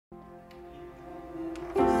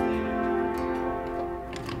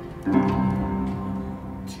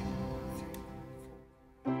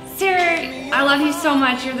love you so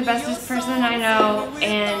much. You're the bestest person I know,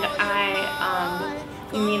 and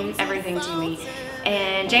you mean everything to me.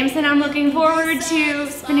 And Jamison, I'm looking forward to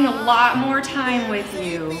spending a lot more time with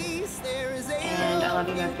you. And I love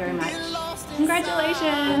you both very much.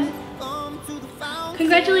 Congratulations.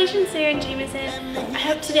 Congratulations, Sarah and Jamison. I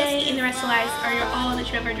hope today and the rest of lives are all that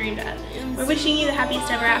you ever dreamed of. We're wishing you the happiest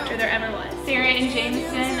ever after there ever was. Sarah and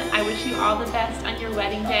Jamison, I wish you all the best on your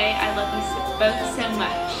wedding day. I love you both so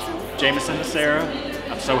much. Jamison and Sarah,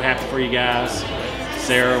 I'm so happy for you guys.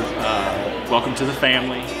 Sarah, welcome to the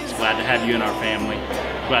family. It's glad to have you in our family.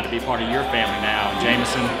 Glad to be part of your family now. And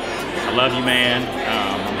Jamison, I love you, man.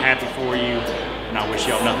 I'm happy for you, and I wish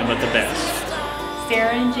y'all nothing but the best.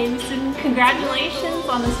 Sarah and Jamison, congratulations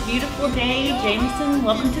on this beautiful day. Jamison,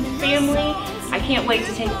 welcome to the family. I can't wait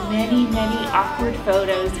to take many, many awkward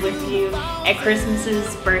photos with you at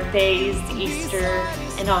Christmases, birthdays, Easter,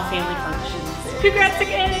 and all family functions. Congrats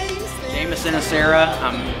again! Jamison and Sarah,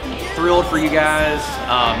 I'm thrilled for you guys.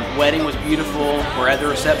 Wedding was beautiful. We're at the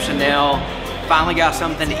reception now. Finally got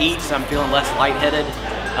something to eat, so I'm feeling less lightheaded.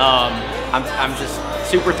 I'm just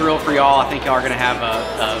super thrilled for y'all. I think y'all are gonna have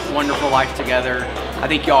a wonderful life together. I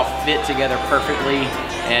think y'all fit together perfectly.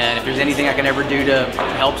 And if there's anything I can ever do to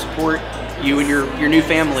help support you and your new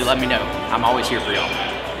family, let me know. I'm always here for y'all.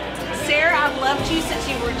 Sarah, I've loved you since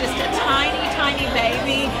you were just a tiny, tiny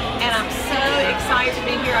baby, and I'm so excited to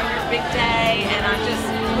be here on your big day, and I just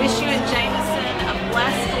wish you and Jamison a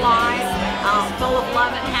blessed life, full of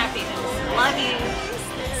love and happiness. Love you.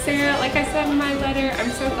 Sarah, like I said in my letter,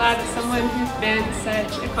 I'm so glad that someone who's been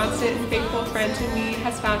such a constant and faithful friend to me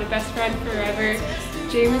has found a best friend forever.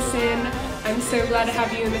 Jamison, I'm so glad to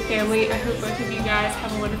have you in the family. I hope both of you guys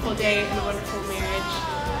have a wonderful day and a wonderful marriage.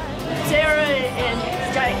 Sarah and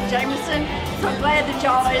Jamison, so glad that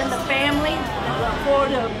y'all are in the family. I look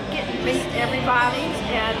forward to getting to meet everybody,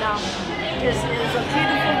 and this is a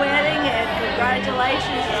beautiful wedding, and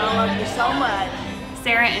congratulations, and I love you so much.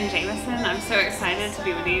 Sarah and Jamison, I'm so excited to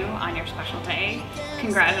be with you on your special day.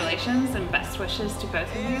 Congratulations and best wishes to both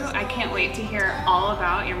of you. I can't wait to hear all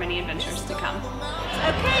about your many adventures to come.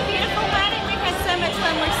 Okay, beautiful wedding. We've had so much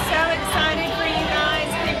fun. We're so excited for you guys.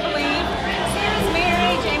 Can't believe Sarah's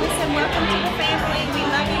married. Jamison, welcome to the family. We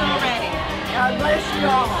love you already. God bless you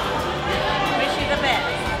all. Wish you the best.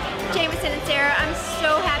 Jamison and Sarah, I'm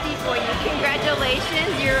so happy for you. Congratulations.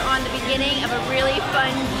 You're on the beginning of a really fun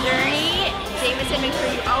journey. Jamison, make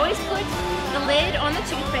sure you always put the lid on the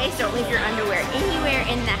toothpaste. Don't leave your underwear anywhere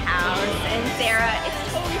in the house. And Sarah, it's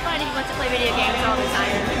totally fun if you want to play video games all the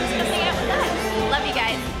time. Just hang out with us. Love you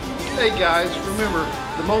guys. Hey guys, remember,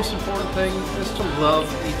 the most important thing is to love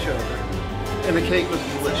each other. And the cake was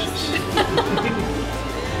delicious.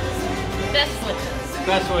 Best wishes.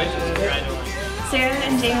 Best wishes. Congratulations. Sarah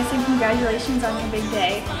and Jamison, congratulations on your big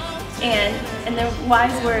day. And in the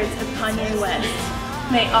wise words of Kanye West,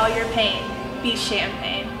 may all your pain be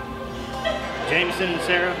champagne. Jamison and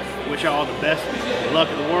Sarah, wish y'all all the best luck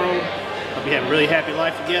in the world. Hope you have a really happy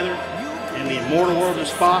life together. In the immortal world of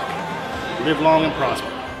Spock, live long and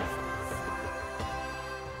prosper.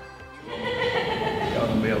 Y'all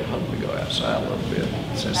gonna be able to hopefully go outside a little bit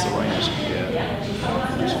since the rain is It's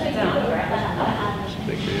a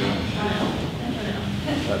big deal.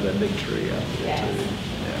 Have that big tree out there too.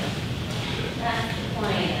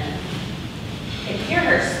 Yeah. If you're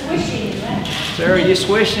her swishing, Sarah, you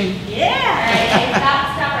swishing? yeah. All right, hey,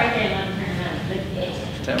 stop right there and let her know.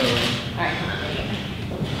 Tell me. All right, come on.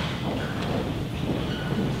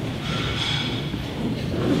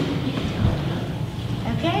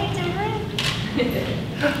 Okay, Sarah.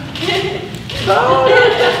 Oh,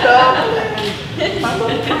 stop it! My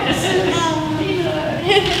little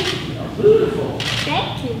beautiful.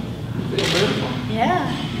 Thank you. You feel beautiful. Yeah.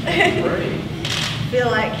 Great. Feel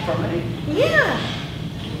like, For me? yeah.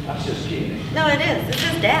 That's just kidding. No, it is. This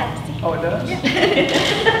is Dad. Oh, it does? Yeah. It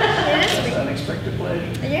That's is. an unexpected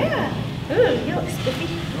pleasure. Yeah. Ooh, you look spiffy.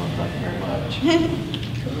 Well, thank you very much.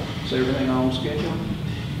 Is everything on schedule?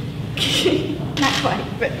 Not quite,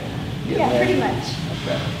 but yeah, pretty much.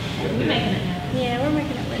 Okay. We're making it now. Yeah, we're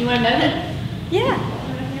making it work. You want to know that? Yeah.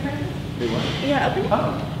 Do what? You want to open it? Oh.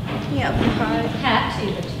 Yeah, open the card. Have to,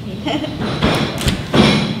 but you can't.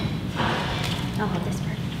 I'll hold this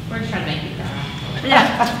part. We're just trying to make you cry.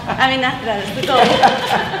 Yeah. I mean, that is the goal.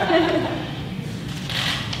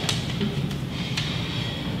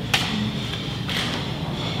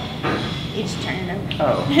 You just turn it over.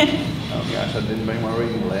 Oh. Oh gosh, I didn't bring my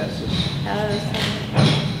reading glasses. Oh,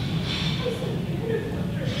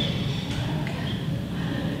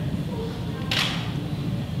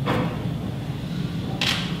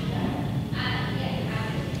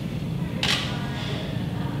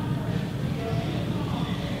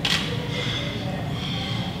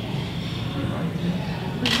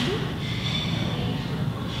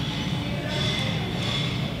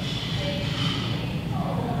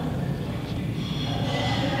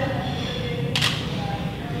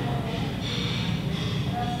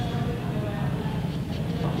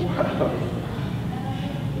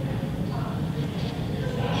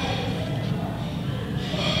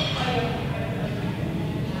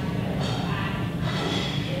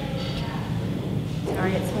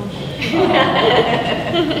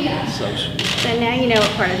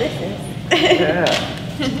 part of this is. Yeah.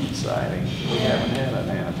 Exciting. We haven't had an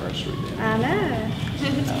anniversary then. I know.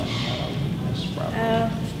 That's probably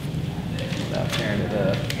without tearing it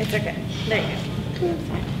up. It's okay. There you go.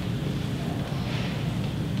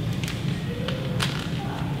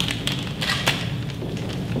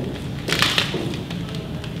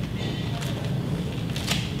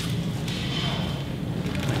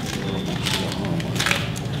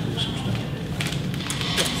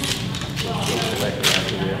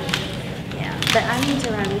 Yeah, but I need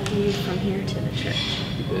to ride with you from here to the church.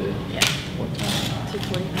 You did? Yeah. What time?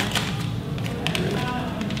 2:45.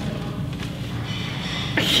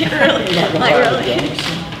 Really? Like really?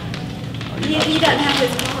 Jamison? He doesn't have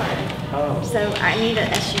his car. Oh. So I need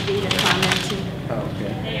an SUV to climb into. Oh,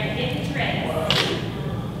 okay.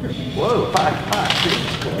 Whoa, hi.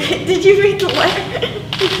 Did you read the letter?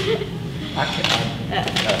 I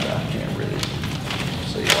can't really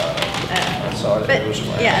see why. I saw it. But, It was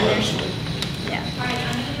my yeah, and there's, anniversary. yeah.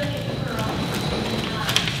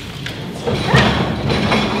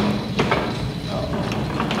 Oh,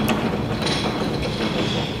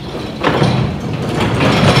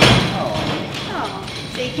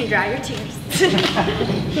 so you can dry your tears.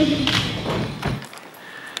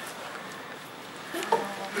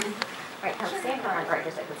 Right, now stand around right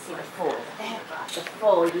here so I can see the full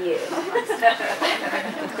you.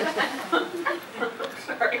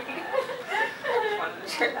 Sorry.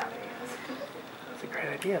 That's a great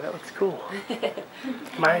idea. That looks cool.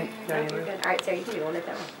 My dining room. All right, Sarah, you do one at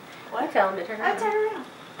that one. What? Tell him to turn around. Turn around.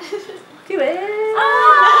 Do it.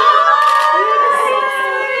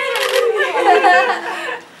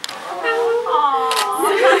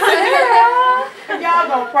 Y'all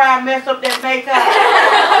gonna cry and mess up that makeup.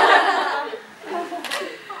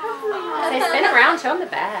 Say, spin around, show him the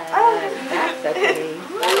bag. That's so pretty.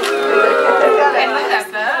 And look at that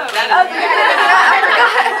bow.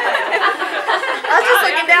 I was just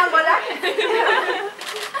looking down what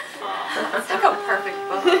That's like a perfect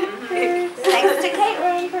bow. Thanks to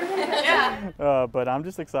Caitlin. Yeah. But I'm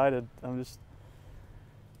just excited.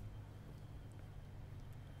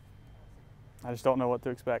 I just don't know what to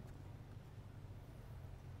expect.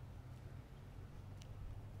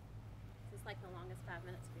 Is this like the longest 5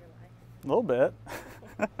 minutes of your life? A little bit.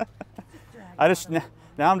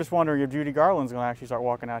 Now I'm just wondering if Judy Garland's gonna actually start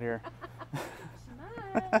walking out here.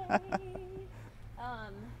 Alright,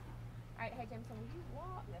 hey Jamison, will you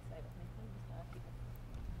walk this way with me?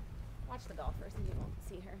 Watch the golfers and you won't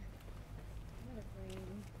see her. I'm gonna bring...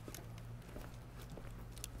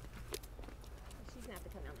 She's gonna have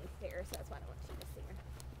to come down these stairs, so that's why I don't want you to see her.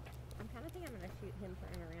 I'm kind of thinking I'm gonna shoot him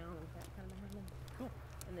turning around and that kind of behind him. Cool.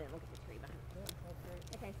 And then look at the tree behind him.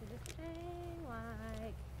 Okay, so just hang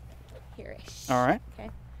like here-ish. All right.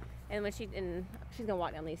 Okay. And when she's gonna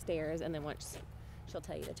walk down these stairs, and then once she'll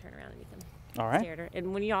tell you to turn around, and you can All right. stare at her.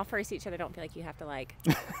 And when you all first see each other, don't feel like you have to like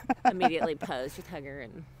immediately pose. Just hug her,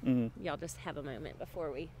 and y'all just have a moment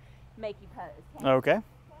before we make you pose. Okay.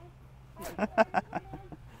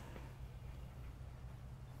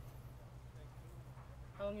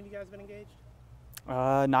 How long have you guys been engaged?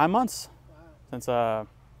 9 months. Wow. Since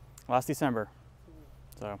last December.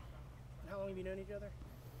 So. And how long have you known each other?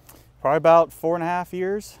 Probably about 4.5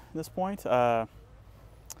 years at this point.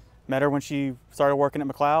 Met her when she started working at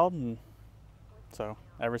McLeod, and so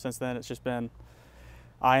ever since then it's just been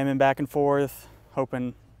I am in back and forth,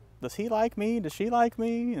 hoping, does he like me? Does she like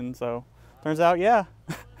me? And so turns out, yeah.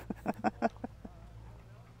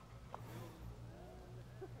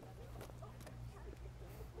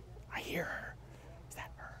 I hear her. Is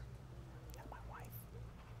that her? Is that my wife?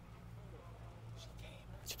 She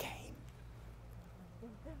came.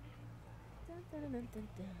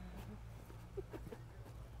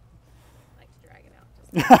 Likes dragging out.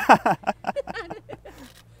 Just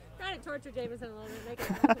trying to torture Jamison a little bit, make it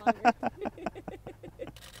last longer.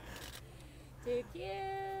 Too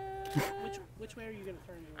cute. Which way are you gonna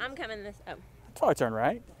turn? I'm coming this. Oh. Probably turn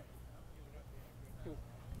right.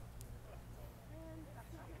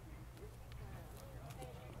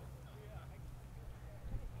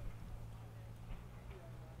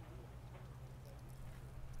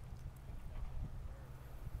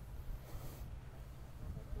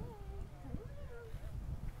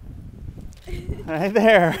 Right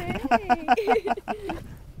there. Hey.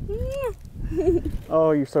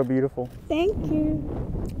 Oh, you're so beautiful. Thank you.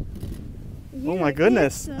 Oh my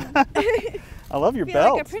goodness. I love your I feel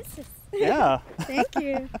belt. like a princess. Yeah. Thank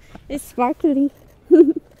you. It's sparkly.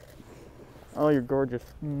 Oh, you're gorgeous.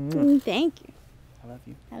 Thank you. I love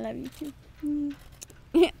you. I love you too.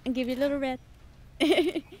 I'll give you a little red.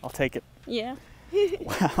 I'll take it. Yeah.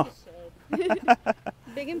 Wow.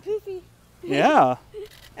 Big and poofy. Yeah.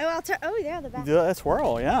 Oh, I'll turn. Oh, yeah, the back. Do that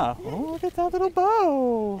swirl, yeah. Oh, look at that little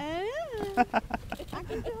bow. I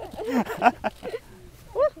can do it.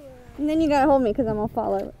 And then you gotta hold me because I'm gonna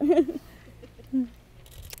fall over.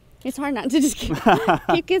 It's hard not to just keep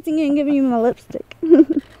kissing you and giving you my lipstick.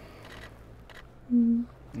 You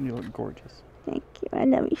look gorgeous. Thank you. I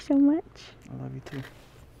love you so much. I love you too.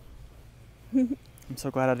 I'm so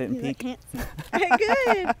glad I didn't You peek. look handsome.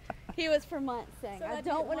 Good. He was for months saying, So I that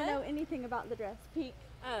don't you want to what? know anything about the dress. Peek.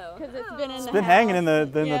 Oh. Because it's been in It's the been house. hanging in the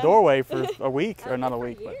Yeah. doorway for a week, or not a Good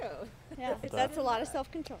week, for but you. Yeah, that's a lot of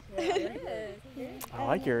self-control. It is. I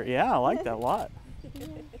like your, yeah, I like that a lot.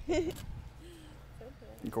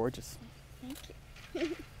 Gorgeous. Thank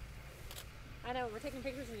you. I know, we're taking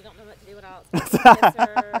pictures and you don't know what to do without. Kiss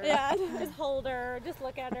her, Yeah. just hold her, just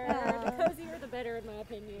look at her. The cozier, the better, in my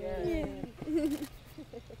opinion. Yeah.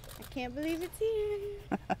 I can't believe it's here.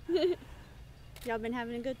 Y'all been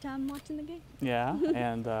having a good time watching the game? Yeah,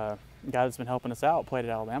 and the guy that's been helping us out played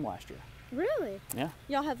at Alabama last year. Really? Yeah.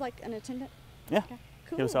 Y'all have like an attendant? Yeah. Okay.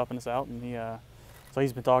 Cool. He was helping us out, and he, so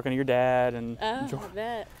he's been talking to your dad, and Oh, I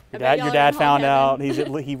bet. your dad found out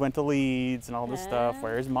he went to Leeds and all this stuff,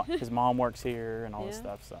 where his mom works here and all this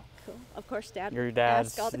stuff. So cool. Of course, Dad. your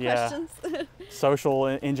dad's ask all the questions. social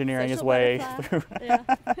engineering his Social way butterfly. through Yeah.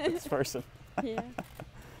 this person. Yeah.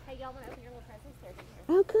 Hey, y'all want to open your little presents? There's in here.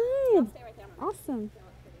 Oh, good. I'll stay right there. Awesome.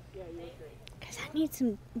 Because I need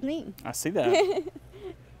some bling. I see that.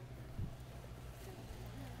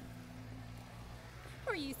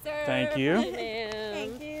 For you, sir. Thank you.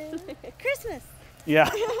 Thank you. Christmas. Yeah.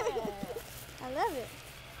 I love it.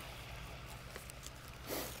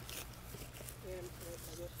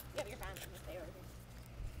 Yep, you're fine. I'm gonna stay over here.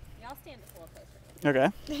 Y'all stand just a little closer.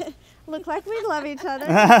 Okay. Look like we love each other.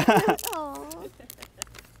 Aww.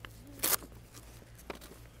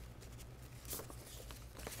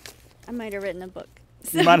 I might have written a book.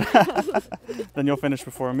 You might then you'll finish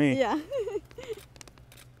before me. Yeah.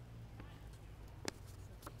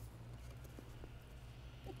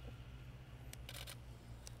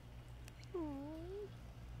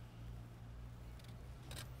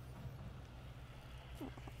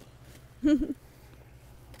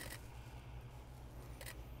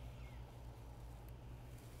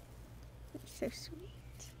 So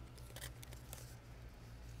sweet.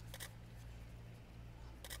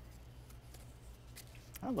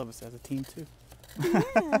 I love us as a team too. Yeah.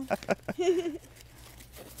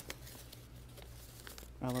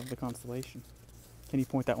 I love the constellation. Can you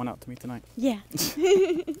point that one out to me tonight? Yeah.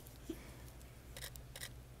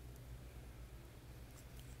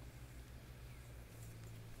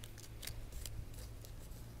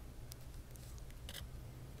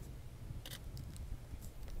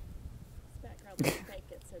 Make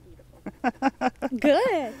it so beautiful.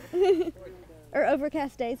 Good. Or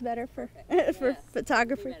overcast days better for for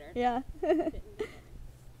photography. Better. Yeah.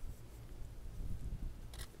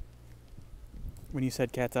 When you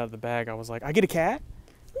said cats out of the bag, I was like, I get a cat?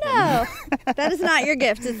 No, that is not your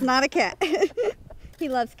gift. It's not a cat. He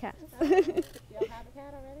loves cats. Y'all have a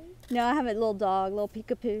cat already? No, I have a little dog, little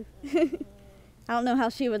peekapoo. I don't know how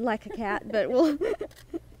she would like a cat, but we'll. So you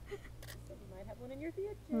might have one in your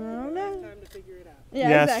future. I don't know. Time to figure it out. Yeah,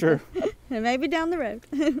 Yeah, exactly. that's And maybe down the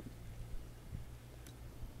road.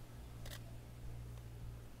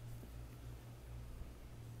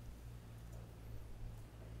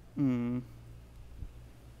 Hmm.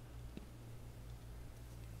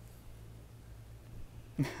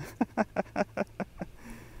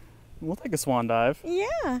 We'll take a swan dive. Yeah.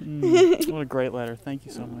 What a great letter. Thank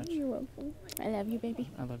you so much. You're welcome. I love you, baby.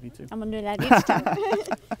 I love you too. I'm gonna do that each time.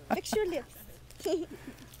 Fix your lips.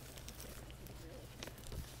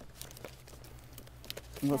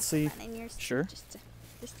 Let's see. Fine in yours. Sure. Just to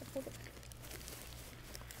hold it.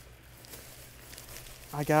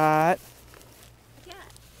 I got Cat.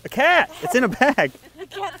 a cat. It's in a bag.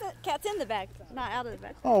 Cat's in the bag, not out of the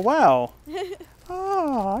bag. Oh, wow.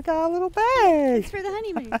 Oh, I got a little bag. It's for the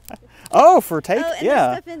honeymoon. Oh, for take? Oh, and yeah.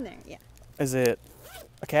 there's stuff in there. Yeah. Is it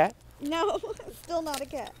a cat? No, still not a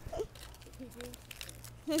cat.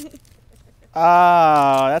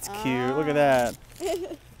 Ah, that's cute. Look at that.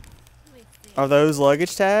 Are those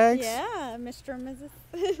luggage tags? Yeah, Mr. and Mrs.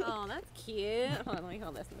 Oh, that's cute. Hold on, let me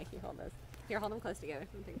hold this and make you hold this. Here, hold them close together.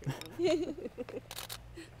 Let me take a picture of them.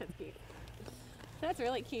 That's cute. That's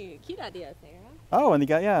really cute. Cute idea, Sarah. Oh, and you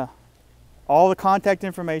got, yeah, all the contact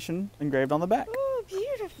information engraved on the back. Oh,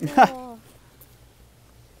 beautiful.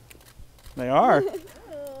 They are.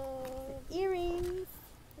 Earrings.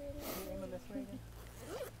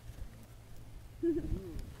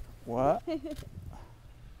 What?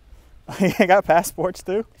 I got passports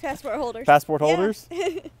too. Passport holders. Passport Yeah. holders.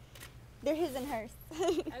 They're his and hers.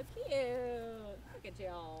 Oh, cute. Look at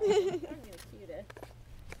y'all. I'm the cutest.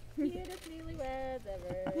 Cutest newlyweds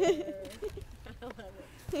ever. I love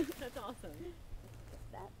it. That's awesome.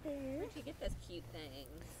 That there. Where'd you get those cute things?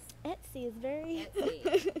 Etsy is very...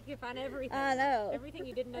 Etsy. You can find everything. I know. Everything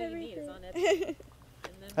you didn't know you need is on Etsy.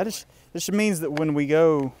 That just means that when we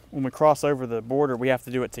cross over the border, we have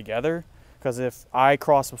to do it together. Because if I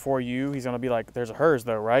cross before you, he's going to be like, there's a hers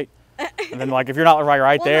though, right? And then like, if you're not right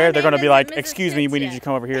Well, there, my they're going to name be isn't like, Mrs. excuse me, we need Pitts you to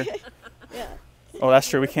come over here. Yeah. Oh, that's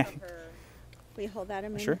true, we can't. We hold that a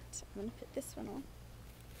minute. Sure. I'm going to put this one on.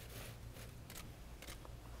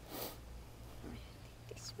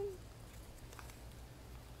 This one.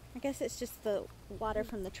 I guess it's just the water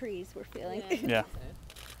from the trees we're feeling. Yeah.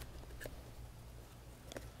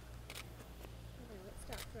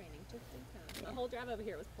 The whole drive over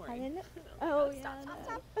here was pouring. I didn't. Oh, stop, yeah.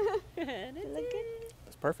 stop. Look good.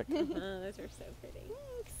 That's perfect. Those are so pretty.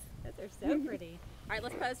 Those are so pretty. All right,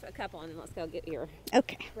 let's pose for a couple and then let's go get your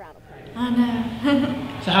bridal party. I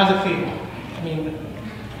know. So how's it feel? I mean,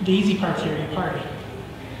 the easy part's here, your party.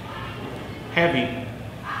 Heavy.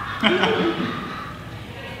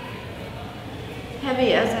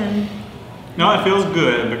 Heavy as in? No, it feels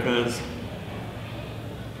good because,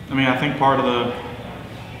 I mean, I think part of the,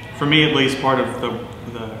 for me at least, part of the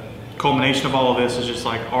culmination of all of this is just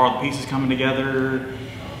like, are all the pieces coming together?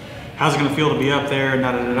 How's it going to feel to be up there?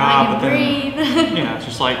 Da da da da. But then, yeah, it's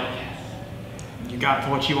just like, you got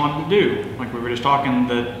what you wanted to do. Like we were just talking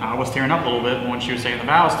that I was tearing up a little bit when she was saying the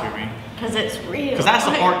vows to me. Because it's real. Because that's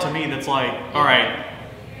the part to me that's like, all right,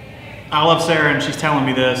 I love Sarah and she's telling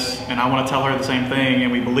me this and I want to tell her the same thing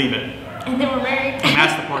and we believe it. And then we're married. And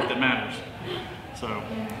that's the part that matters. So.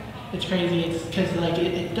 It's crazy. It's because like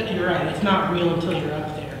you're right. It's not real until you're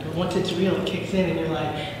up there. But once it's real, it kicks in and you're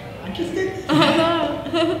like, I just did this. I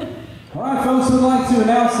know. All right, folks, we'd like to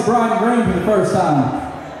announce the bride and groom for the first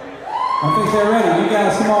time. I think they're ready. You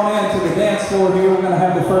guys come on in to the dance floor here. We're going to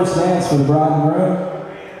have the first dance for the bride and groom.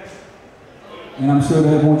 And I'm sure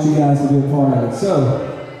they want you guys to be a part of it. So,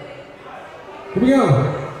 here we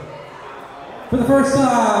go. For the first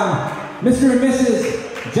time, Mr. and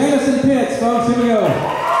Mrs. Jamison Pitts, folks. Here we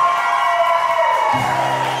go.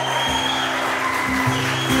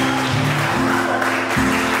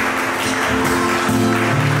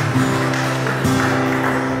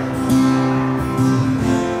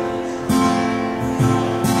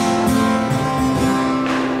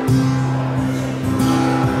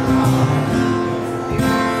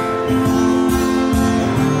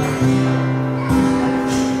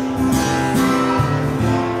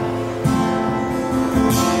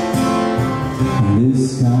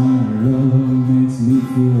 This kind of love makes me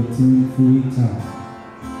feel 10 feet tall.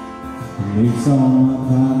 It makes all my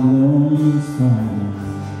problems fall.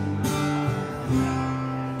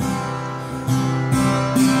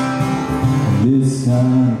 This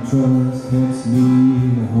kind of trust helps me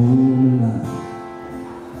to hold the line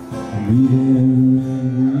and be there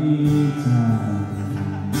every time.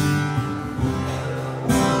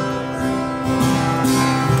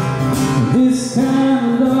 This kind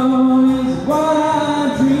of love is what I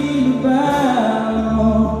dream about.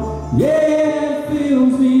 Yeah, it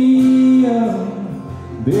fills me up,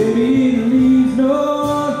 baby, it leaves no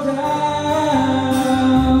doubt.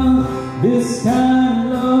 This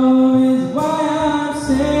kind of love is why I'm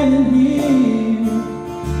standing here,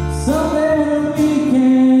 somewhere we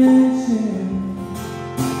can share.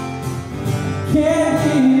 Can't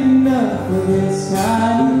get enough of this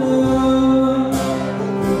kind of love.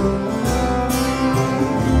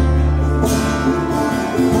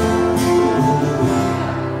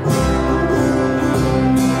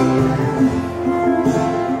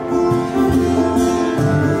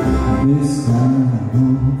 This time I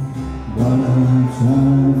know what I'm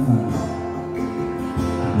trying to find.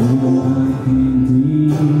 No, I can't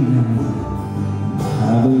deny. I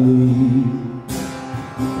believe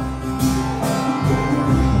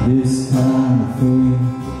this kind of faith,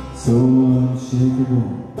 so unshakable,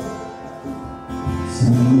 so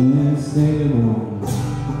unmistakable.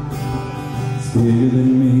 It's bigger than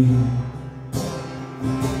me.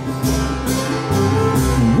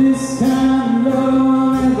 This kind of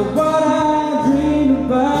love is what I dream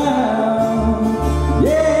about.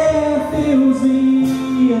 Yeah, it fills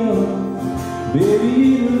me up, baby,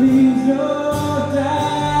 it leaves no doubt.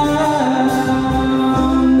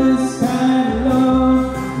 This kind of love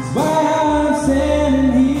is why I'm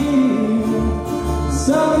standing here,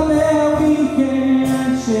 something that we can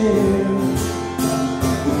share.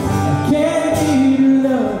 I can't get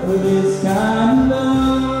enough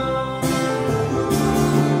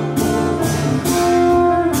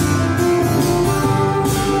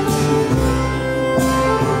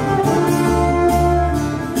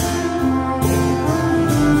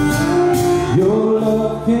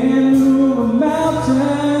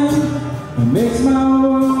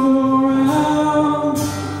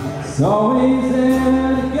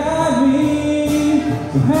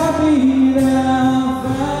happy that I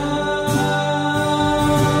found.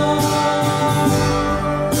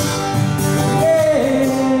 Yeah,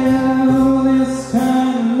 this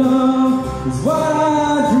kind of love is what I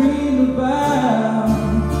dream about.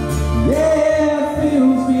 Yeah, it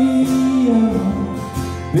fills me up,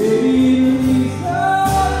 baby, please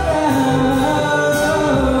slow down.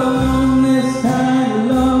 This kind of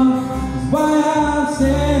love is why I'm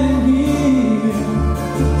standing here,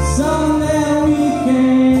 something that we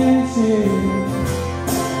can't share.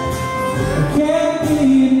 I can't get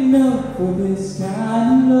enough for this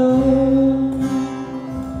kind of love.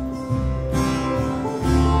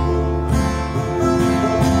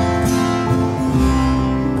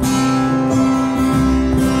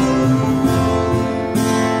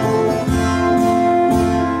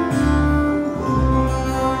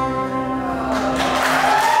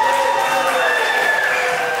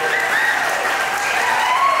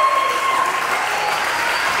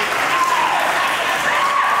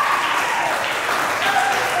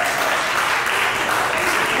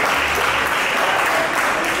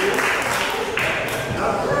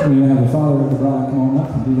 We're going to have the father of the bride come on up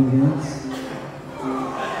and do the dance.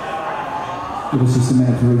 Give us just a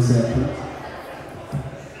minute to reset, please.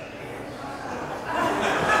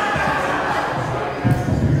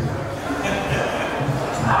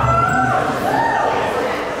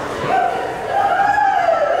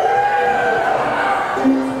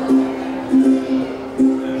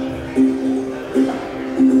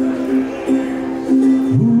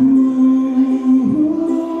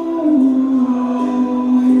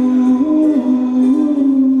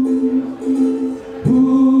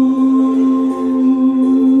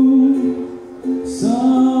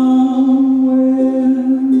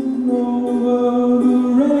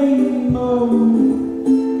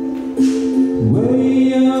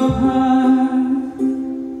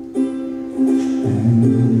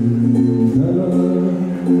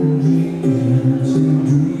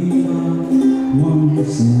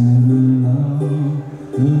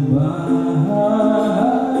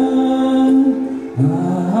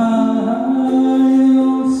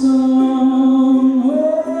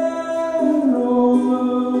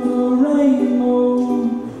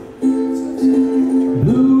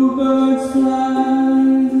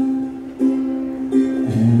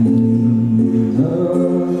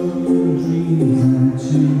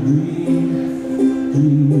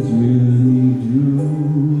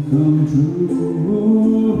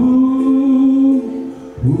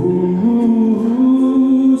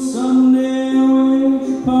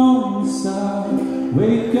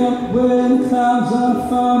 Wake up when clouds are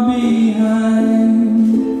far behind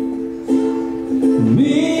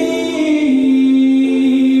me,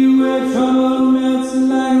 where trouble melts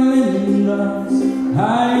like lemon drops,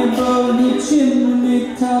 high above the chimney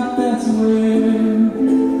top. That's where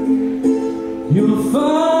you'll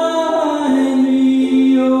find me,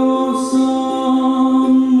 oh,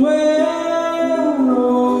 somewhere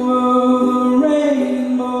over the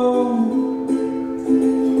rainbow.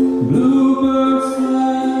 Bluebirds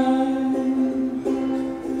fly,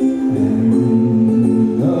 and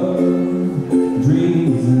love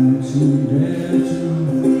dreams that you dare to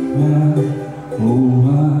have. Oh,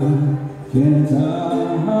 why can't I?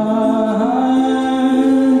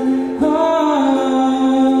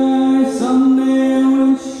 Someday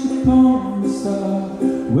wish upon a star,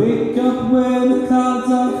 wake up where the clouds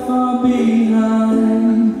are far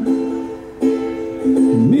behind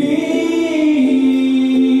me.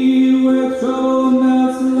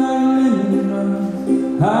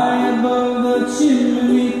 High above the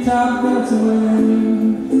chimney top, that's where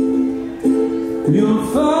you'll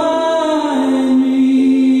find me.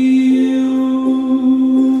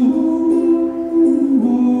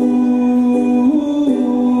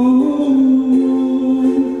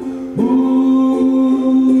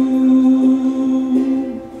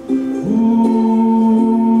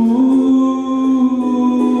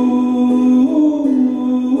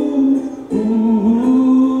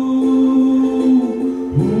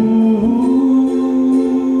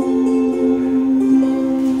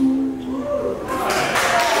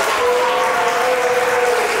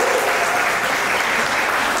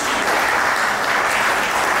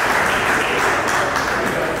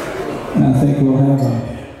 And I think we'll have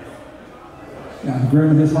the groom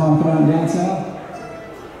and his mom come out and dance now.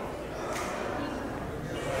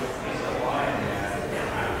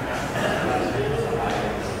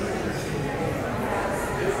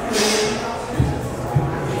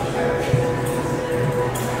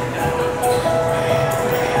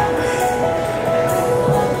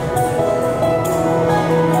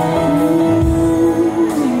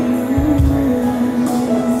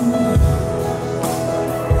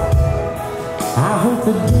 hope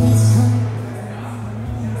the days come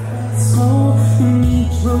slow, and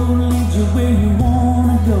each road leads you where you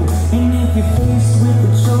wanna go. And if you're faced with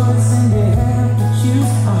a choice and you have to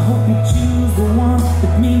choose, I hope you choose the one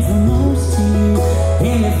that means the most to you.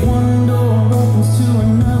 And if one door opens to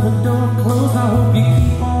another door closed, I hope you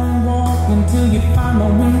keep on walking till you find the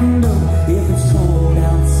window. If it's cold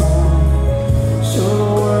outside, show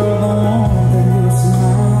the world the warmth that you'll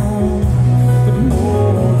smile. But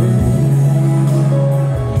more than anything,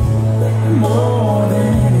 more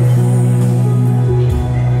than anything,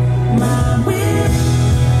 my wish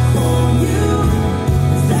for you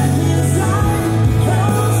is that this life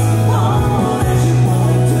becomes all that you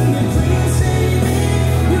want to. Your dreams stay big,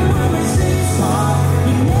 your worries stay small.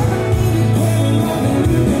 You never need to carry more than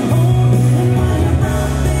you can hold. And while you're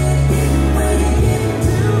out there getting where you get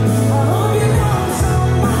to, I hope you know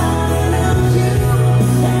somebody loves you,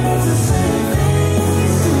 and it's the same thing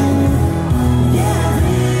as you. Yeah,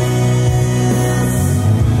 this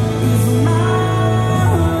is my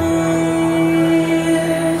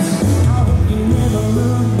wish. I hope you never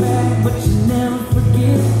look back, but you never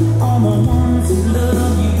forget all the ones who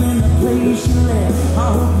love you in the place you left. I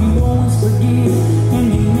hope you always forgive and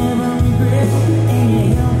you never regret, and you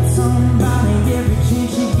help somebody every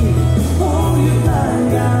chance you get. Oh, you find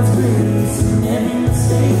God's grace in every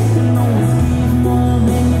mistake, and always give more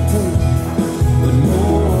than you take. But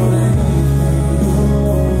more than anything,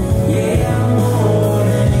 yeah, more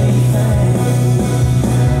than anything,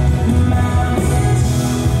 my wish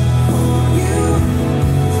for you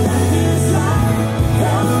is that this life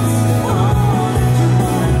becomes all that you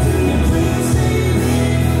want to. Your dreams stay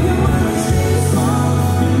big, your worries stay small.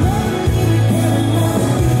 You never need to carry more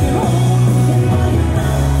than you can hold. And while you're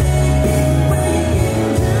out there getting where you get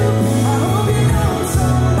to, I hope you know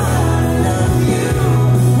somebody loves you,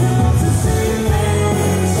 and wants the same thing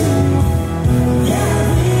as you. Yeah,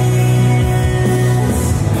 this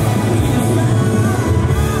is my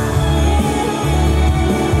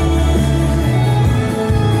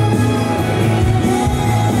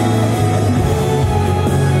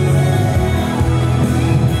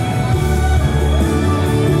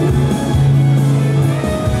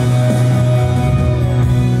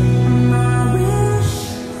My wish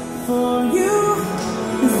for you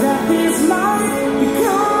is that this life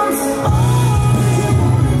becomes all that you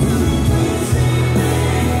want to. Your dreams stay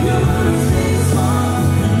big, your worries stay small.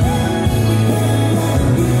 You never need to carry more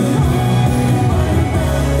than you can hold. And while you're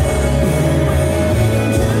out there getting where you get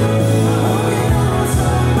to, I hope you know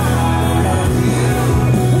somebody loves you,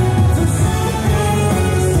 and wants the same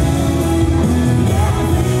things too. Yeah,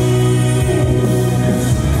 this is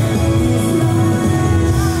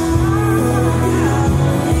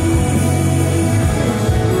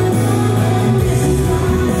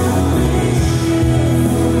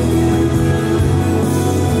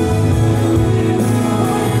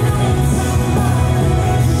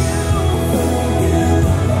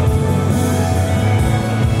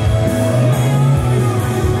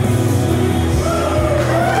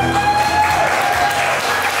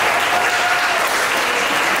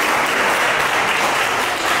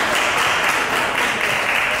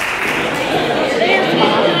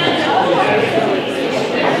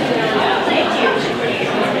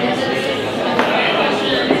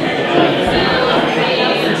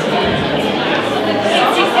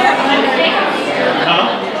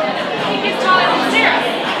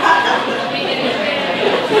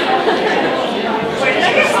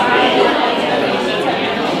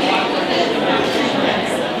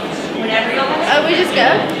Oh, we just go?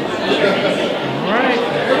 All right.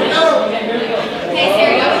 Hey,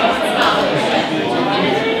 Sarah,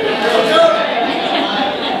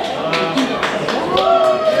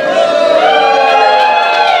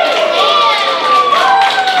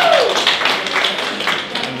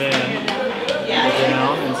 And then go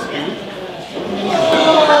down and scoop.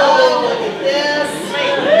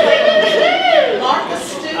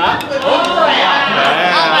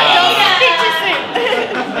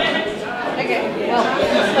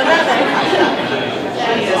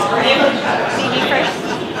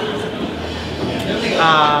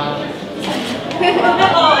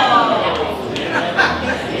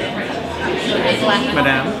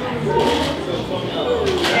 Madame.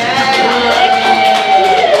 That's good.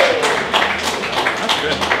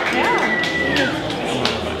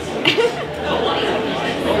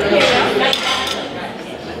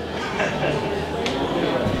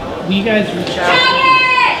 Will you guys reach out?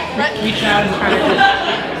 Reach out and kind of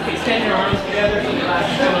just extend your arms together so the last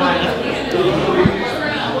line.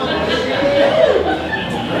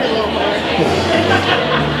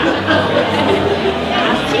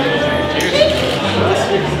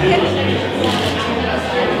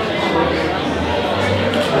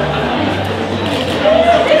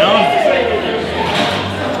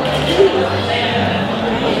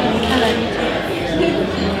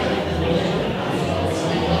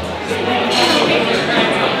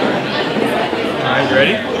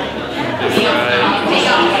 ready?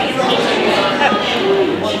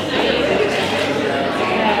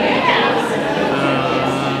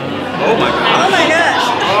 Oh my gosh. Oh my gosh.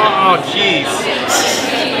 Oh jeez.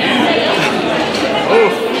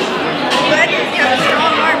 Oof. Glad you've got a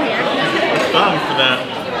strong arm here. Thumb for that.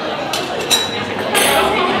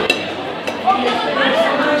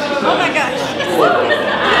 Oh my gosh.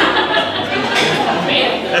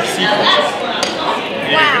 That's sequence.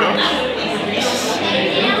 Wow.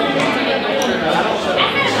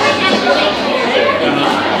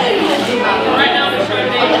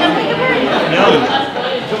 No.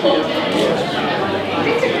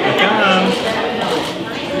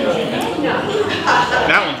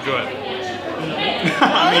 That one's good. I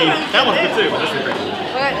mean, that one's good too, but this is great.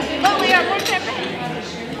 Look, we got more champagne.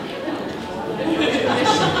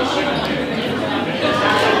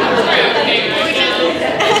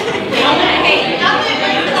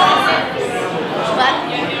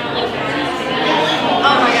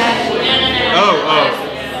 Oh my gosh. Oh,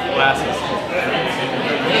 glasses.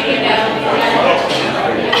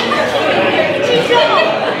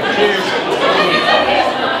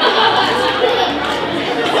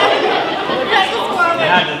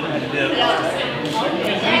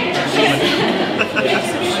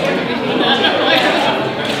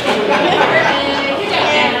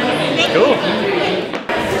 Cool.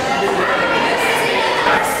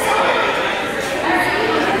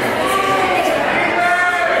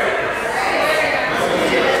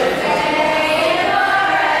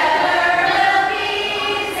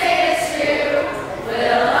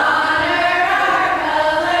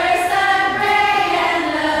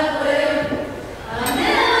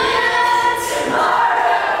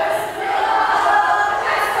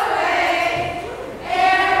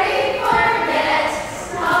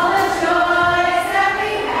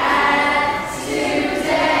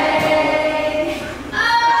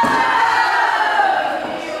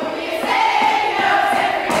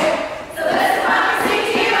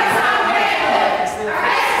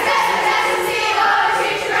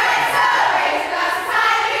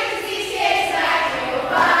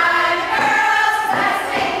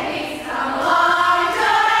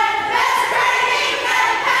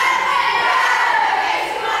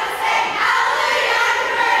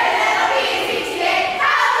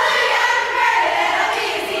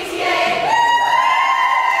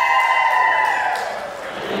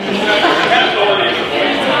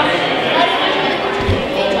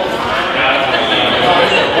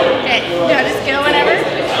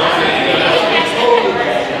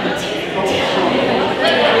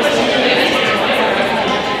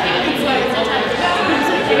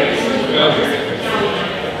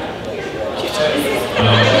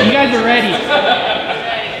 You guys are ready.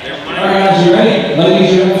 Alright guys, you ready? Ladies,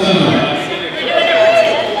 you ready?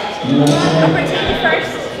 I'll pretend you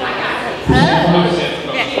first.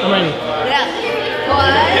 Okay. I'm ready. Yeah.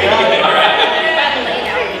 One.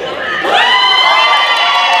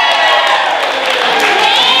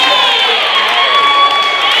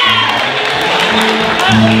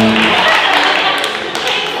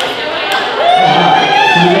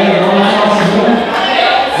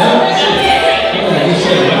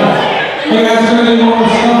 Hey guys, we're going to do more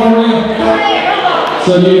summary.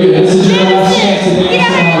 So this is your last chance to dance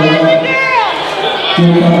now, right? You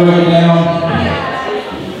want to come break it down?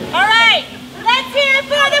 All right. Let's hear it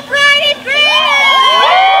for the bride and groom.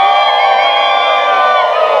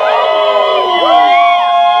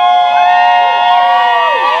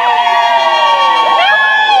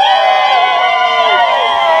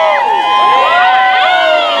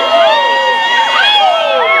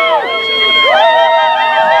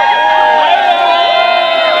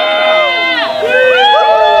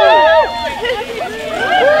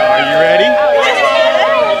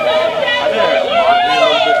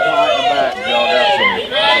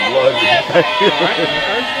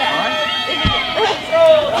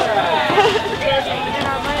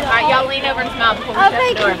 Alright, y'all lean over and smile before we shut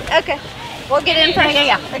the door. Okay. We'll get in first.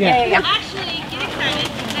 Yeah. Okay, yeah. Actually, get excited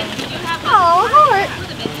because we do have heart.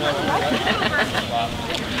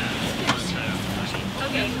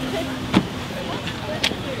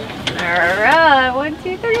 Alright, 1,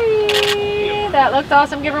 2, 3. That looked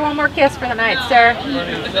awesome. Give her one more kiss for the night, sir.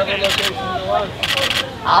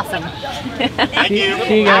 Awesome. Thank you.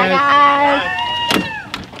 See you guys. Bye, guys.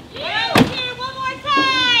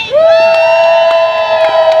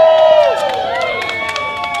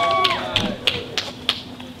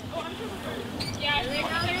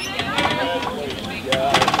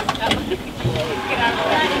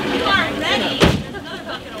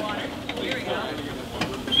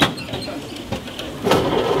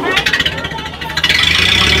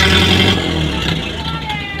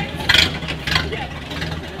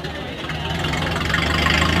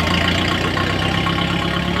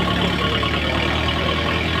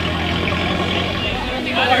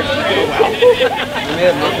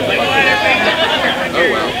 have nothing but oh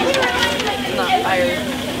well. It's not fire.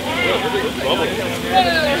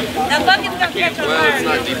 Now bucket's gonna catch on fire. Well, it's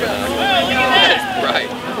not deep enough. Right.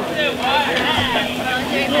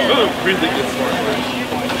 Oh, really good sport.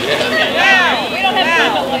 Yeah. Wow, we don't have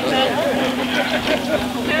time like that.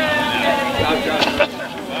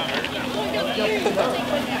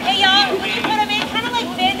 Hey y'all, when you put them in, kind of like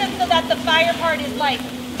bend them so that the fire part is like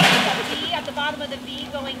at the bottom of the V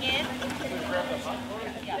going in.